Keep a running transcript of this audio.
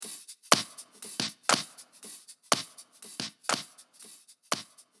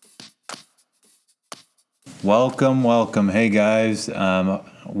Welcome, welcome. Hey guys,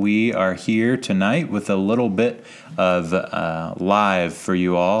 we are here tonight with a little bit of live for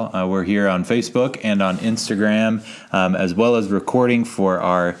you all. We're here on Facebook and on Instagram, as well as recording for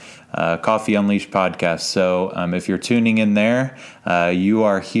our Coffee Unleashed podcast. So if you're tuning in there, you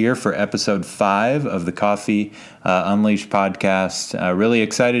are here for episode 5 of the Coffee Unleashed podcast. Really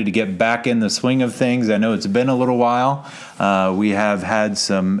excited to get back in the swing of things. I know it's been a little while. We have had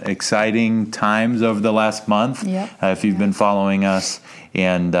some exciting times over the last month. If you've been following us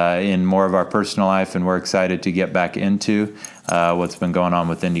and in more of our personal life, and we're excited to get back into what's been going on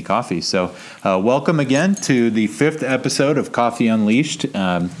with Indie Coffee. So welcome again to the 5th episode of Coffee Unleashed.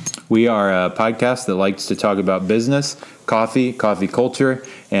 We are a podcast that likes to talk about business, coffee culture,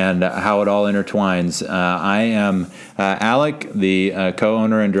 and how it all intertwines. I am Alec, the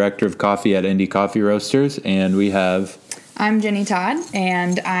co-owner and director of coffee at Indie Coffee Roasters, and we have... I'm Jenny Todd,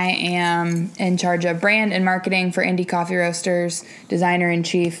 and I am in charge of brand and marketing for Indie Coffee Roasters,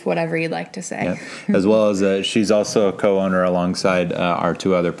 designer-in-chief, whatever you'd like to say. Yep. As well as she's also a co-owner alongside our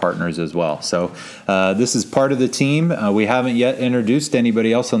 2 other partners as well. So this is part of the team. We haven't yet introduced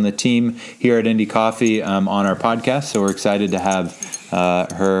anybody else on the team here at Indie Coffee on our podcast, so we're excited to have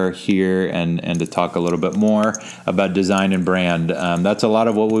her here and to talk a little bit more about design and brand. That's a lot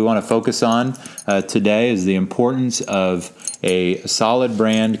of what we want to focus on today, is the importance of a solid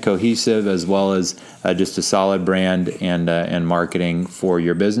brand, cohesive, as well as just a solid brand and marketing for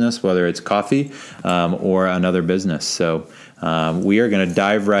your business, whether it's coffee or another business. So we are going to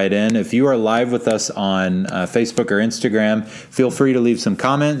dive right in. If you are live with us on Facebook or Instagram, feel free to leave some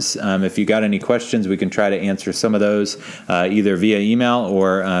comments. If you got any questions, we can try to answer some of those either via email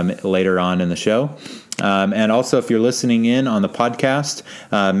or later on in the show. And also, if you're listening in on the podcast,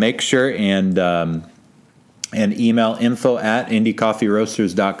 make sure and email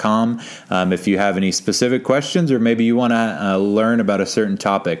info@indiecoffeeroasters.com if you have any specific questions, or maybe you want to learn about a certain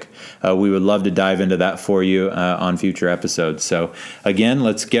topic. We would love to dive into that for you on future episodes. So again,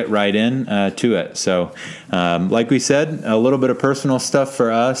 let's get right in to it. So like we said, a little bit of personal stuff for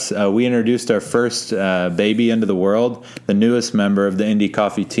us. We introduced our first baby into the world, the newest member of the Indie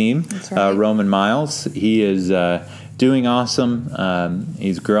Coffee team. That's right. Roman Miles. He is doing awesome.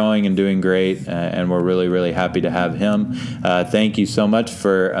 He's growing and doing great, and we're really, really happy to have him. Thank you so much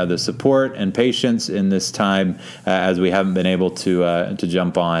for the support and patience in this time as we haven't been able to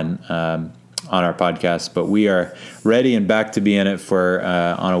jump on our podcast, but we are ready and back to be in it for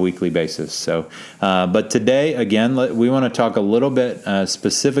on a weekly basis. So, but today, again, we want to talk a little bit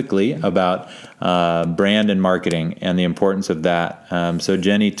specifically about brand and marketing and the importance of that. So,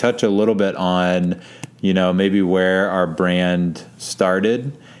 Jenny, touch a little bit on maybe where our brand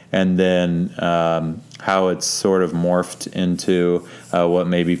started, and then how it's sort of morphed into what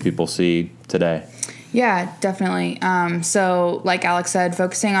maybe people see today. Yeah, definitely. So like Alex said,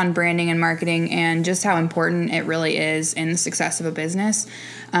 focusing on branding and marketing and just how important it really is in the success of a business.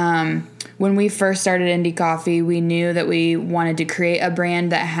 When we first started Indie Coffee, we knew that we wanted to create a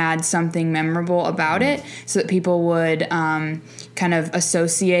brand that had something memorable about it so that people would kind of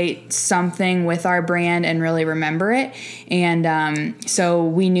associate something with our brand and really remember it. And so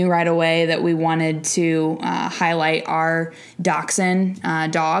we knew right away that we wanted to highlight our Dachshund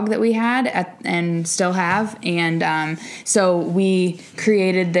dog that we had and still have. And so we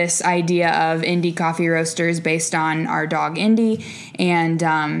created this idea of Indie Coffee Roasters based on our dog Indy.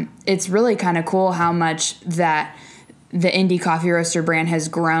 And it's really kind of cool how much that the Indie Coffee Roaster brand has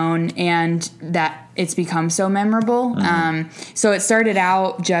grown and that it's become so memorable. Mm-hmm. So it started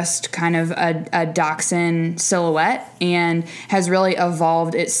out just kind of a Dachshund silhouette and has really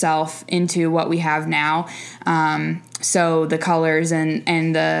evolved itself into what we have now. So the colors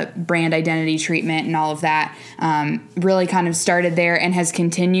and the brand identity treatment and all of that really kind of started there and has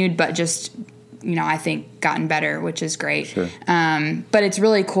continued, but just I think gotten better, which is great. Sure. But it's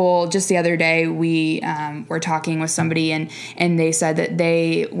really cool. Just the other day, we were talking with somebody and they said that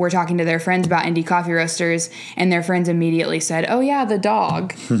they were talking to their friends about Indie Coffee Roasters, and their friends immediately said, "Oh yeah, the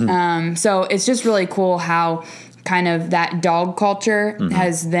dog." So it's just really cool how kind of that dog culture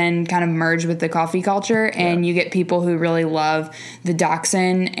has then kind of merged with the coffee culture, and you get people who really love the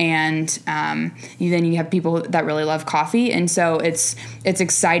Dachshund, and then you have people that really love coffee, and so it's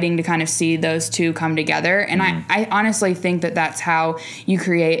exciting to kind of see those two come together. And I honestly think that that's how you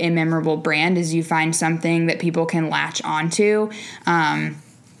create a memorable brand, is you find something that people can latch onto,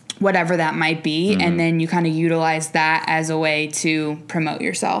 whatever that might be, and then you kind of utilize that as a way to promote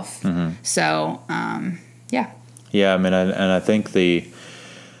yourself. So yeah. Yeah, I mean, and I think the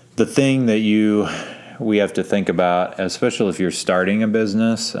thing that we have to think about, especially if you're starting a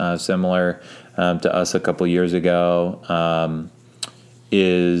business, similar to us a couple years ago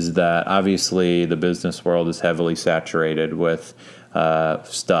is that obviously the business world is heavily saturated with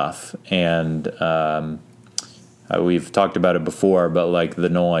stuff, and we've talked about it before, but like the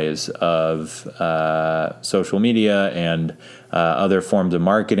noise of social media and other forms of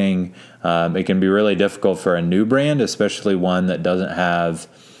marketing, it can be really difficult for a new brand, especially one that doesn't have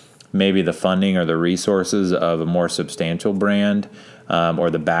maybe the funding or the resources of a more substantial brand, or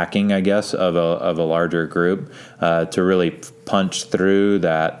the backing, I guess, of a larger group, to really punch through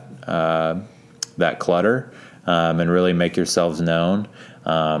that clutter and really make yourselves known.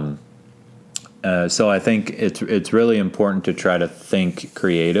 So I think it's really important to try to think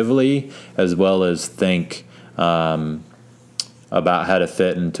creatively as well as think about how to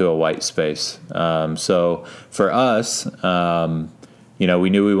fit into a white space. So for us, we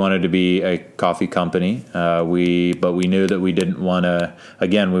knew we wanted to be a coffee company. But we knew that we didn't want to.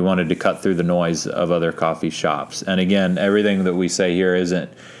 Again, we wanted to cut through the noise of other coffee shops. And again, everything that we say here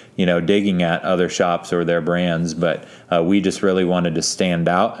isn't, digging at other shops or their brands, but we just really wanted to stand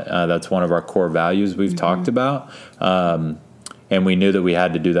out. That's one of our core values we've talked about, and we knew that we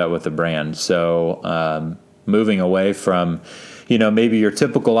had to do that with the brand. So moving away from, maybe your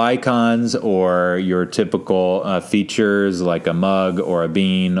typical icons or your typical features like a mug or a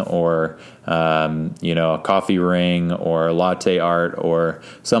bean or, a coffee ring or latte art or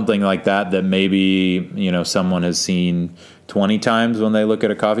something like that maybe, someone has seen 20 times when they look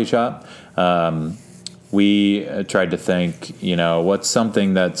at a coffee shop. We tried to think, what's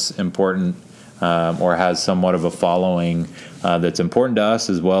something that's important or has somewhat of a following that's important to us,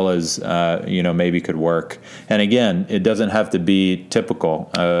 as well as, maybe could work. And again, it doesn't have to be typical.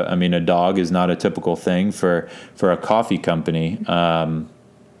 A dog is not a typical thing for a coffee company.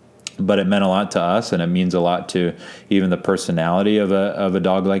 But it meant a lot to us, and it means a lot to even the personality of a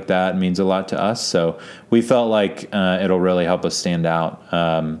dog like that. It means a lot to us. So we felt like it'll really help us stand out.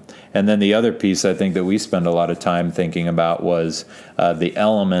 And then the other piece I think that we spend a lot of time thinking about was the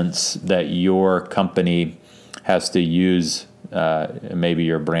elements that your company has to use maybe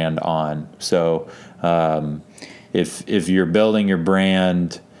your brand on. So if you're building your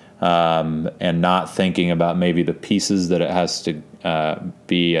brand and not thinking about maybe the pieces that it has to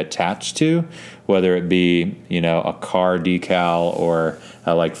be attached to, whether it be, a car decal or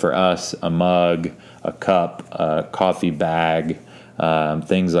like for us, a mug, a cup, a coffee bag,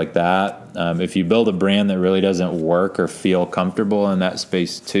 things like that. If you build a brand that really doesn't work or feel comfortable in that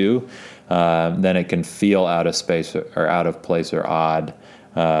space too, then it can feel out of space or out of place or odd.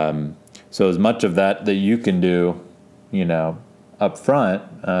 So as much of that you can do, up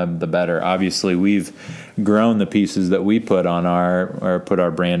front, the better. Obviously, we've grown the pieces that we put on or put our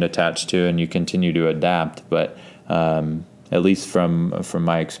brand attached to, and you continue to adapt. But at least from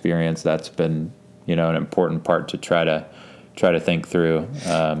my experience, that's been an important part to try to think through.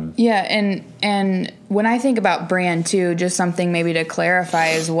 And when I think about brand too, just something maybe to clarify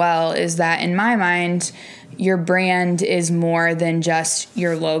as well is that in my mind, your brand is more than just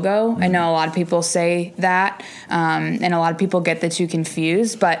your logo. I know a lot of people say that, and a lot of people get the two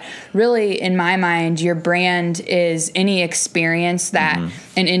confused, but really in my mind, your brand is any experience that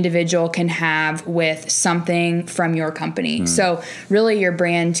an individual can have with something from your company. So really your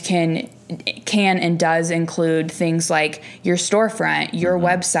brand can and does include things like your storefront, your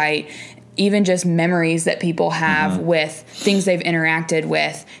website, even just memories that people have with things they've interacted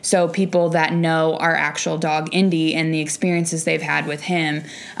with. So people that know our actual dog, Indy, and the experiences they've had with him.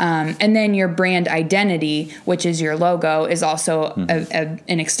 And then your brand identity, which is your logo, is also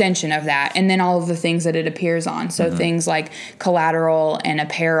an extension of that. And then all of the things that it appears on. So things like collateral and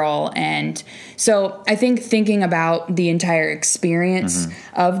apparel. And so I think thinking about the entire experience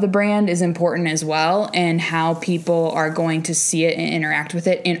of the brand is important as well. And how people are going to see it and interact with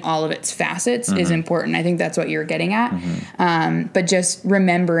it in all of its facets is important. I think that's what you're getting at. But just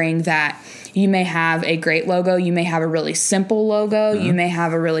remembering that you may have a great logo, you may have a really simple logo, you may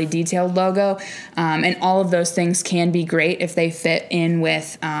have a really detailed logo, and all of those things can be great if they fit in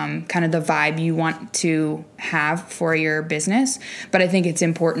with kind of the vibe you want to have for your business. But I think it's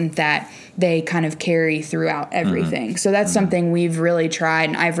important that they kind of carry throughout everything. So that's something we've really tried,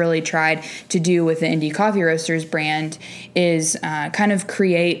 and I've really tried to do with the Indy Coffee Roasters brand, is kind of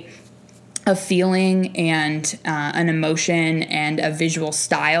create a feeling and an emotion and a visual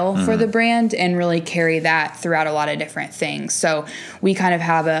style for the brand, and really carry that throughout a lot of different things. So we kind of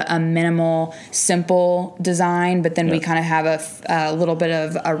have a minimal, simple design, but then we kind of have a little bit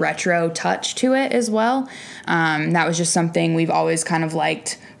of a retro touch to it as well. That was just something we've always kind of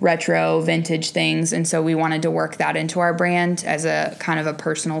liked, retro, vintage things. And so we wanted to work that into our brand as a kind of a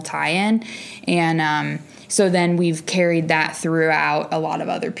personal tie-in. And so then we've carried that throughout a lot of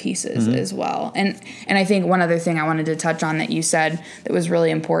other pieces as well. And I think one other thing I wanted to touch on that you said that was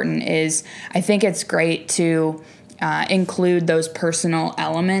really important is I think it's great to include those personal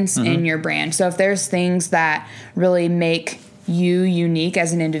elements in your brand. So if there's things that really make you unique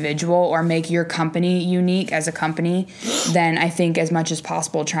as an individual or make your company unique as a company, then I think as much as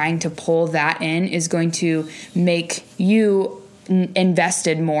possible trying to pull that in is going to make you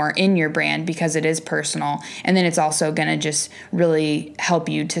invested more in your brand because it is personal, and then it's also going to just really help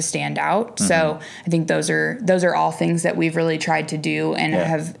you to stand out. So I think those are all things that we've really tried to do and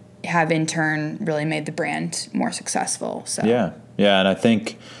have in turn really made the brand more successful. So and I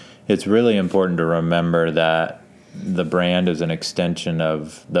think it's really important to remember that the brand is an extension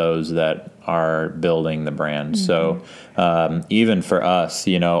of those that are building the brand. So even for us,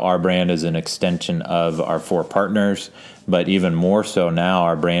 our brand is an extension of our 4 partners, but even more so now,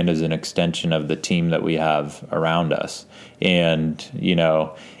 our brand is an extension of the team that we have around us. And,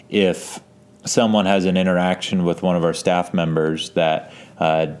 if someone has an interaction with one of our staff members that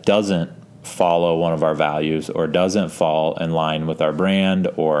doesn't follow one of our values or doesn't fall in line with our brand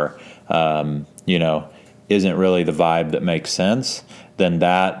or, isn't really the vibe that makes sense, then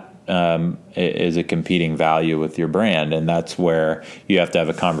that is a competing value with your brand. And that's where you have to have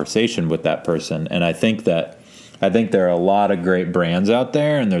a conversation with that person. And I think there are a lot of great brands out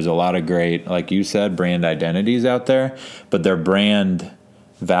there, and there's a lot of great, like you said, brand identities out there, but their brand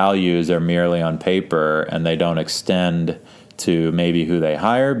values are merely on paper and they don't extend to maybe who they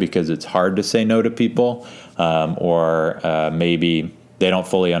hire because it's hard to say no to people, or maybe they don't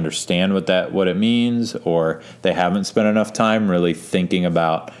fully understand what it means, or they haven't spent enough time really thinking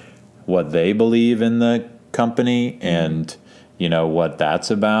about what they believe in the company and, what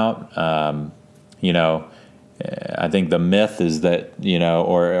that's about. I think the myth is that,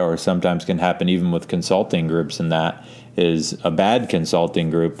 or sometimes can happen even with consulting groups, and that is a bad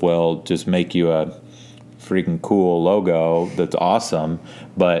consulting group will just make you a freaking cool logo that's awesome,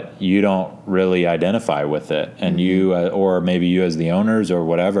 but you don't really identify with it. And you, or maybe you as the owners or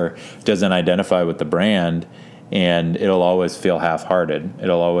whatever, doesn't identify with the brand, and it'll always feel half-hearted.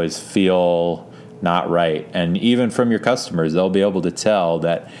 It'll always feel not right. And even from your customers, they'll be able to tell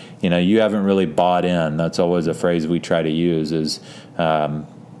that, you haven't really bought in. That's always a phrase we try to use is,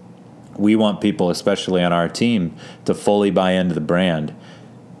 we want people, especially on our team, to fully buy into the brand.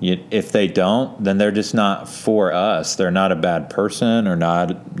 If they don't, then they're just not for us. They're not a bad person or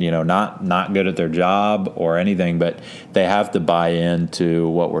not good at their job or anything, but they have to buy into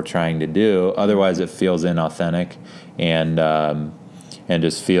what we're trying to do. Otherwise, it feels inauthentic and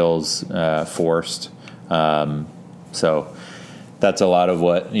just feels forced. So that's a lot of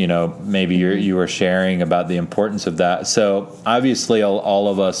what maybe you were sharing about the importance of that. So obviously, all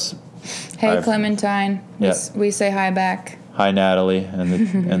of us. Hey, Clementine. We say hi back. Hi, Natalie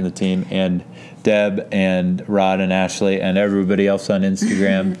and the team, and Deb and Rod and Ashley and everybody else on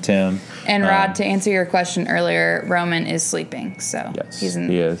Instagram, Tim. And Rod, to answer your question earlier, Roman is sleeping, so yes, he's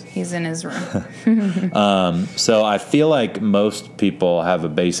in his room. So I feel like most people have a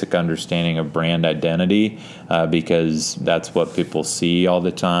basic understanding of brand identity because that's what people see all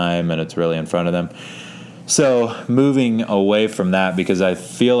the time, and it's really in front of them. So moving away from that, because I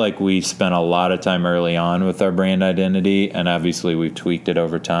feel like we spent a lot of time early on with our brand identity, and obviously we've tweaked it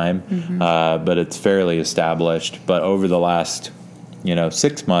over time, but it's fairly established. But over the last,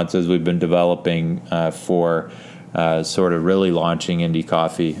 6 months, as we've been developing for sort of really launching Indie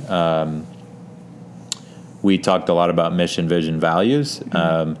Coffee, we talked a lot about mission, vision, values.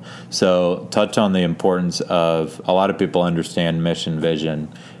 So touch on the importance of, a lot of people understand mission,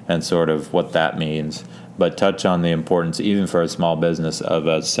 vision, and sort of what that means. But touch on the importance, even for a small business, of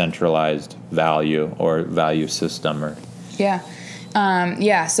a centralized value or value system.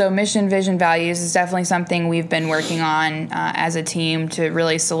 So mission, vision, values is definitely something we've been working on as a team to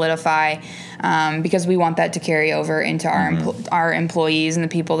really solidify, because we want that to carry over into our employees and the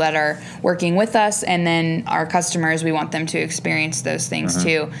people that are working with us, and then our customers. We want them to experience those things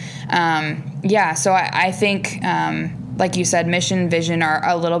too. So I think. Like you said, mission, vision are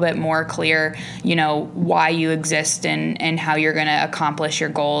a little bit more clear, why you exist and how you're going to accomplish your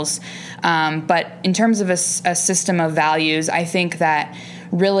goals. But in terms of a system of values, I think that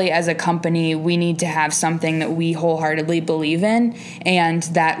really as a company, we need to have something that we wholeheartedly believe in, and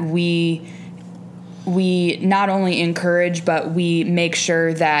that we not only encourage, but we make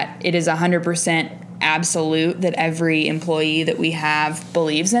sure that it is 100% absolute that every employee that we have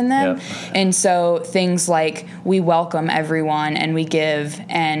believes in them. Yep. And so things like we welcome everyone and we give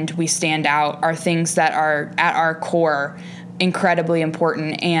and we stand out are things that are at our core incredibly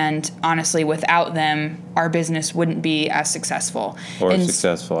important, and honestly, without them, our business wouldn't be as successful or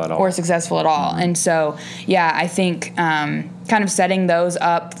successful at all. Mm-hmm. And so, yeah, I think kind of setting those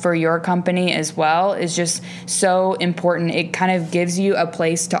up for your company as well is just so important. It kind of gives you a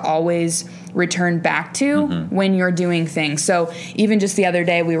place to always return back to mm-hmm. when you're doing things. So even just the other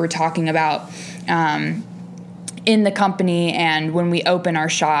day, we were talking about in the company and when we open our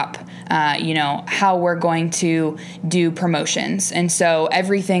shop, how we're going to do promotions. And so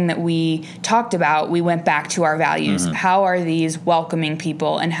everything that we talked about, we went back to our values. Mm-hmm. How are these welcoming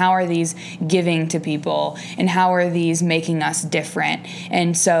people, and how are these giving to people, and how are these making us different?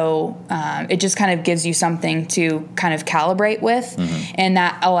 And so it just kind of gives you something to kind of calibrate with, mm-hmm. and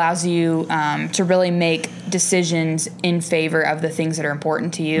that allows you to really make decisions in favor of the things that are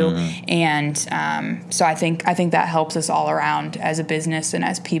important to you. Mm-hmm. And so I think that helps us all around as a business and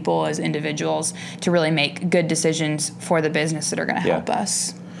as people, as individuals, to really make good decisions for the business that are going to help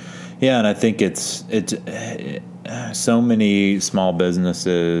us. Yeah, and I think it's so many small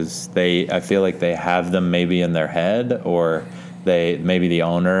businesses, I feel like they have them maybe in their head, or maybe the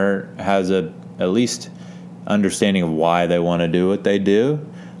owner has at least understanding of why they want to do what they do,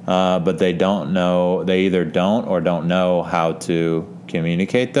 but they either don't or don't know how to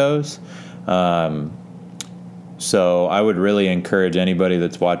communicate those. So I would really encourage anybody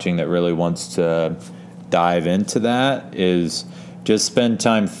that's watching that really wants to dive into that is just spend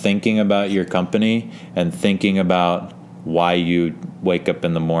time thinking about your company and thinking about why you wake up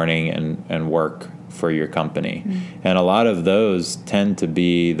in the morning and work for your company. Mm-hmm. And a lot of those tend to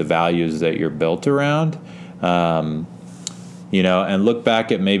be the values that you're built around. And look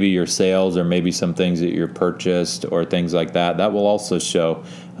back at maybe your sales or maybe some things that you're purchased or things like that. That will also show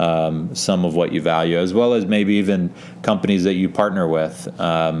some of what you value, as well as maybe even companies that you partner with,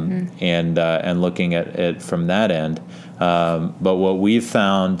 and looking at it from that end. But what we've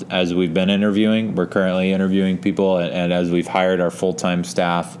found as we've been interviewing, we're currently interviewing people, and as we've hired our full-time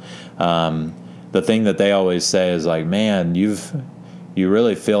staff, the thing that they always say is like, man, you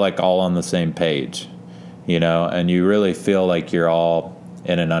really feel like all on the same page. And you really feel like you're all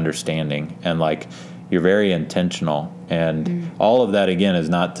in an understanding, and like you're very intentional. And all of that, again, is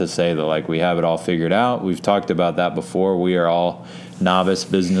not to say that like we have it all figured out. We've talked about that before. We are all novice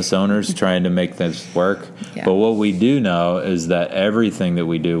business owners trying to make this work. Yeah. But what we do know is that everything that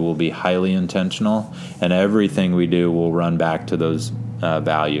we do will be highly intentional, and everything we do will run back to those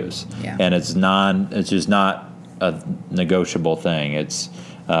values. Yeah. And it's just not a negotiable thing. It's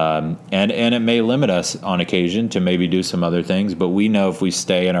and it may limit us on occasion to maybe do some other things, but we know if we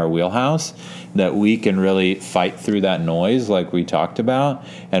stay in our wheelhouse that we can really fight through that noise like we talked about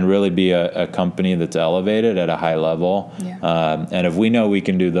and really be a company that's elevated at a high level. Yeah. And if we know we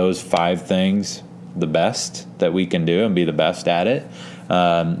can do those 5 things the best that we can do and be the best at it,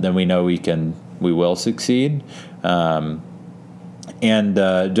 then we know we will succeed. And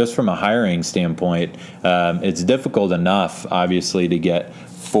just from a hiring standpoint, it's difficult enough, obviously, to get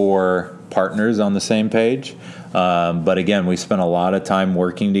 4 partners on the same page. But again, we spent a lot of time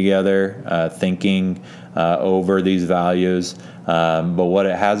working together, thinking over these values. But what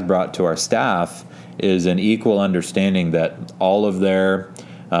it has brought to our staff is an equal understanding that all of their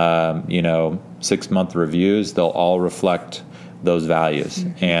 6-month reviews, they'll all reflect those values.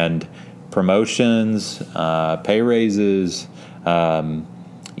 Mm-hmm. And promotions, pay raises,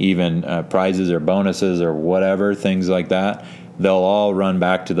 even prizes or bonuses or whatever, things like that, they'll all run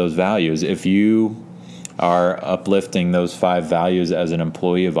back to those values. If you are uplifting those 5 values as an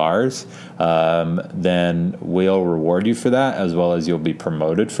employee of ours, then we'll reward you for that, as well as you'll be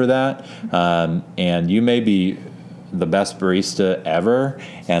promoted for that. And you may be the best barista ever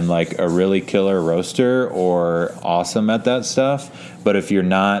and like a really killer roaster or awesome at that stuff, but if you're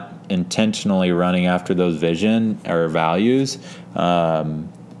not intentionally running after those vision or values,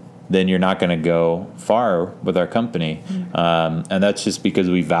 then you're not going to go far with our company. Mm-hmm. And that's just because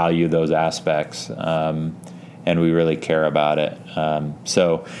we value those aspects, and we really care about it.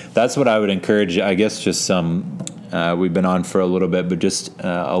 So that's what I would encourage. I guess just some, we've been on for a little bit, but just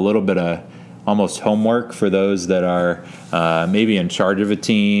a little bit of almost homework for those that are maybe in charge of a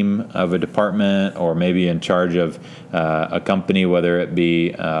team, of a department, or maybe in charge of a company, whether it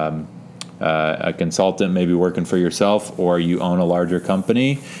be a consultant, maybe working for yourself, or you own a larger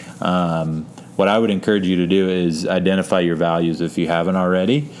company, what I would encourage you to do is identify your values if you haven't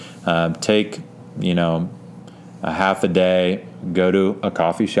already. Take, a half a day, go to a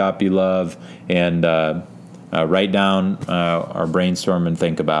coffee shop you love, and write down or brainstorm and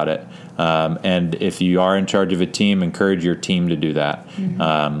think about it. And if you are in charge of a team, encourage your team to do that.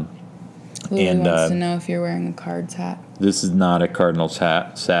 Louis wants to know if you're wearing a Cards hat. This is not a Cardinals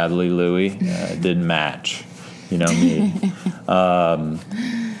hat, sadly, Louis. It didn't match. You know me.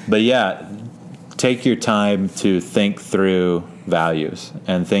 But yeah, take your time to think through values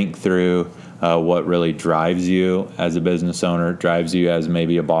and think through what really drives you as a business owner, drives you as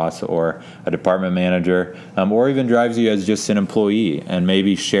maybe a boss or a department manager, or even drives you as just an employee, and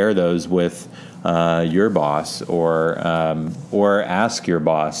maybe share those with your boss, or ask your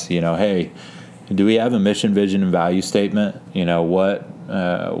boss, hey, do we have a mission, vision, and value statement?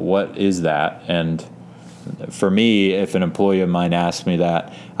 What is that? And for me, if an employee of mine asks me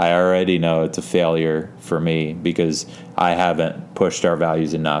that, I already know it's a failure for me because I haven't pushed our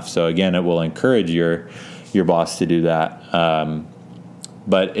values enough. So again, it will encourage your boss to do that.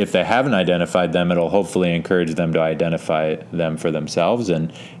 But if they haven't identified them, it'll hopefully encourage them to identify them for themselves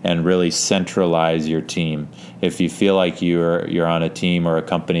and really centralize your team. If you feel like you're on a team or a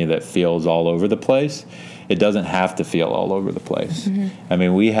company that feels all over the place, it doesn't have to feel all over the place. Mm-hmm. I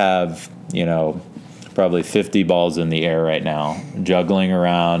mean, we have, probably 50 balls in the air right now, juggling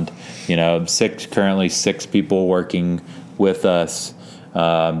around, currently six people working with us,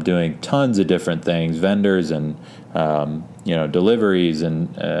 doing tons of different things, vendors and, deliveries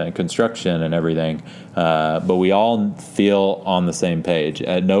and construction and everything. But we all feel on the same page.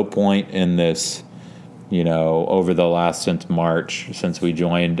 At no point in this, over the last, since March, since we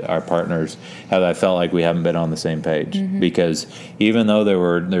joined our partners, have I felt like we haven't been on the same page. Mm-hmm. Because even though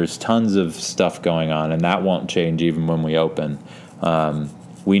there's tons of stuff going on, and that won't change even when we open,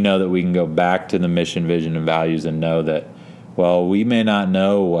 we know that we can go back to the mission, vision, and values and know that, well, we may not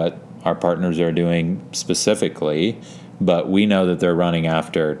know what our partners are doing specifically, but we know that they're running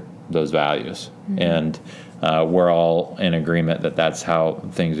after those values. Mm-hmm. And we're all in agreement that that's how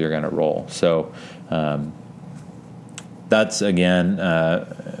things are going to roll. So that's, again,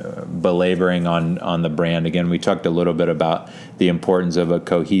 belaboring on the brand. Again, we talked a little bit about the importance of a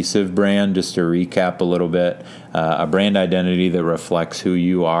cohesive brand. Just to recap a little bit, a brand identity that reflects who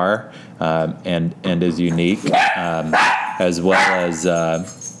you are and is unique, as well as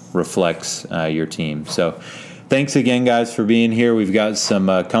reflects your team. So thanks again, guys, for being here. We've got some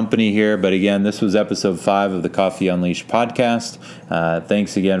company here, but again, this was episode 5 of the Coffee Unleashed podcast.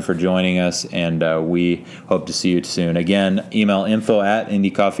 Thanks again for joining us, and we hope to see you soon. Again, email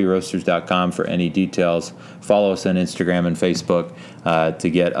info@indycoffeeroasters.com for any details. Follow us on Instagram and Facebook to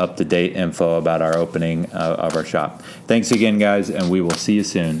get up-to-date info about our opening of our shop. Thanks again, guys, and we will see you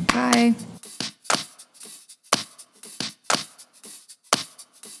soon. Bye.